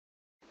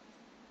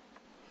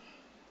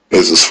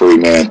This is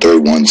Freeman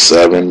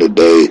 317.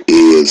 Today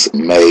is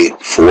May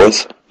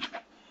 4th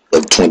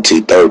of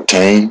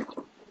 2013.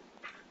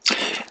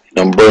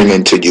 I'm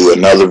bringing to you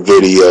another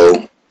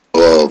video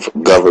of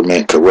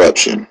government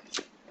corruption.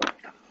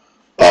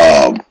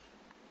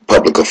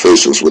 Public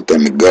officials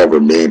within the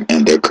government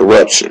and their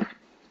corruption.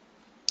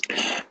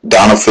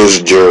 Donna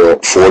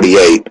Fitzgerald,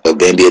 48,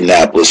 of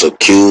Indianapolis,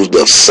 accused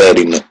of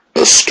setting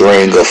a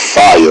string of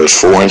fires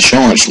for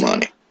insurance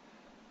money.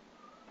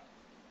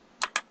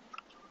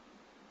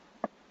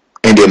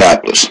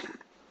 Indianapolis.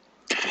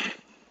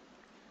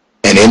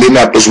 An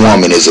Indianapolis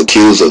woman is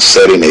accused of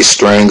setting a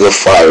string of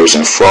fires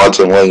and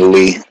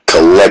fraudulently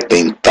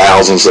collecting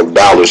thousands of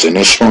dollars in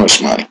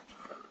insurance money.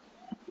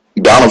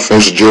 Donna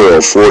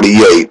Fitzgerald,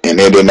 48, an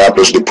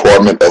Indianapolis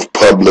Department of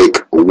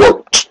Public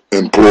Works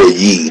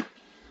employee.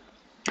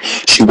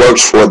 She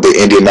works for the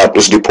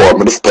Indianapolis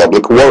Department of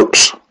Public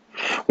Works.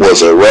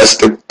 Was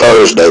arrested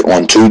Thursday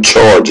on 2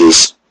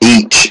 charges,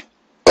 each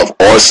of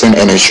arson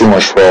and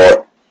insurance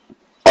fraud,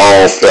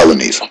 all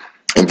felonies.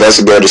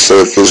 Investigators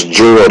said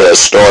Fitzgerald has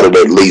started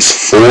at least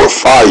 4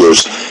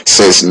 fires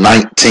since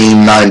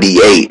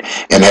 1998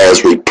 and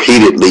has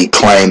repeatedly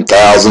claimed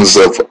thousands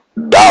of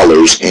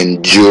dollars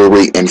in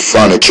jewelry and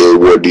furniture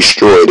were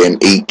destroyed in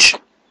each.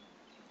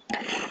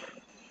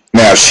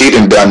 Now, if she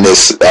done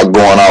this going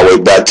all the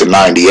way back to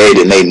 98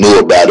 and they knew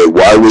about it,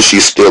 why was she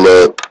still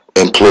an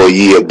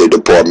employee of the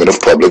Department of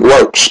Public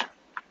Works?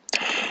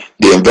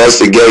 The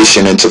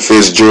investigation into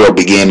Fitzgerald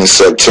began in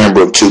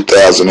September of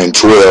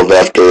 2012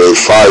 after a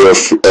fire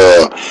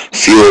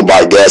fueled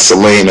by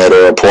gasoline at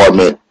her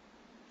apartment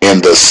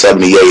in the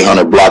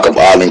 7800 block of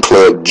Island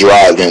Club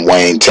Drive in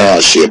Wayne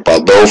Township.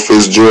 Although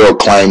Fitzgerald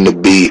claimed to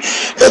be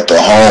at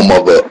the home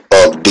of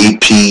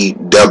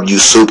DPW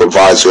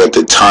supervisor at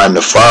the time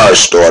the fire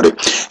started,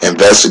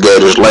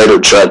 investigators later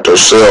tracked her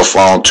cell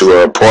phone to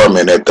her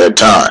apartment at that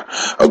time.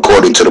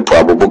 According to the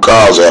probable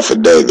cause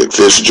affidavit,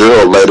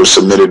 Fitzgerald later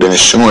submitted an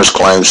insurance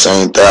claim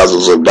saying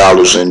thousands of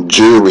dollars in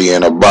jewelry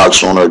in a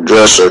box on her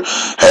dresser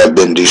had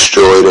been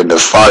destroyed in the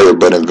fire,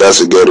 but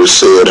investigators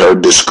said her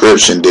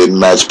description didn't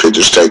match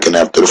pictures taken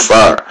after the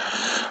fire.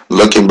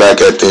 Looking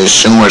back at the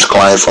insurance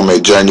claim from a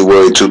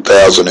January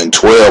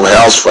 2012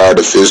 house fire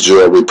that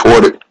Fitzgerald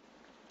reported,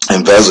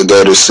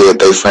 investigators said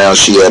they found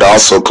she had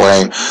also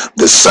claimed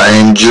the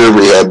same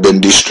jewelry had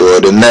been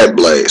destroyed in that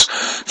blaze.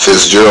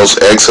 Fitzgerald's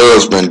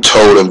ex-husband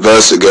told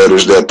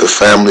investigators that the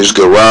family's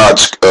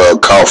garage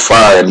caught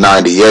fire in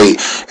 98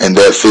 and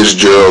that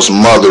Fitzgerald's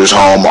mother's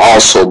home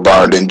also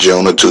burned in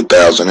June of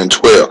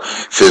 2012.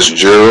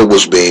 Fitzgerald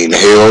was being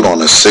held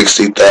on a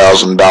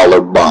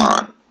 $60,000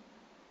 bond.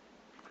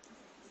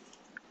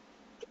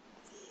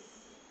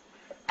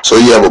 So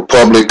you have a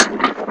public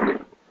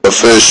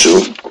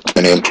official,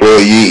 an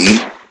employee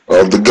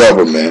of the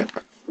government,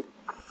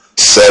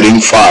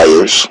 setting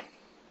fires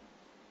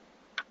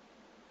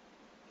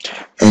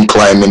and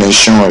claiming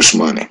insurance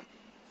money.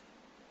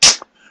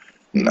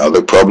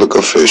 Another public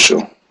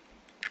official.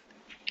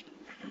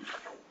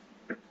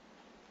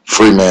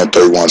 Freeman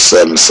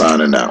 317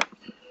 signing out.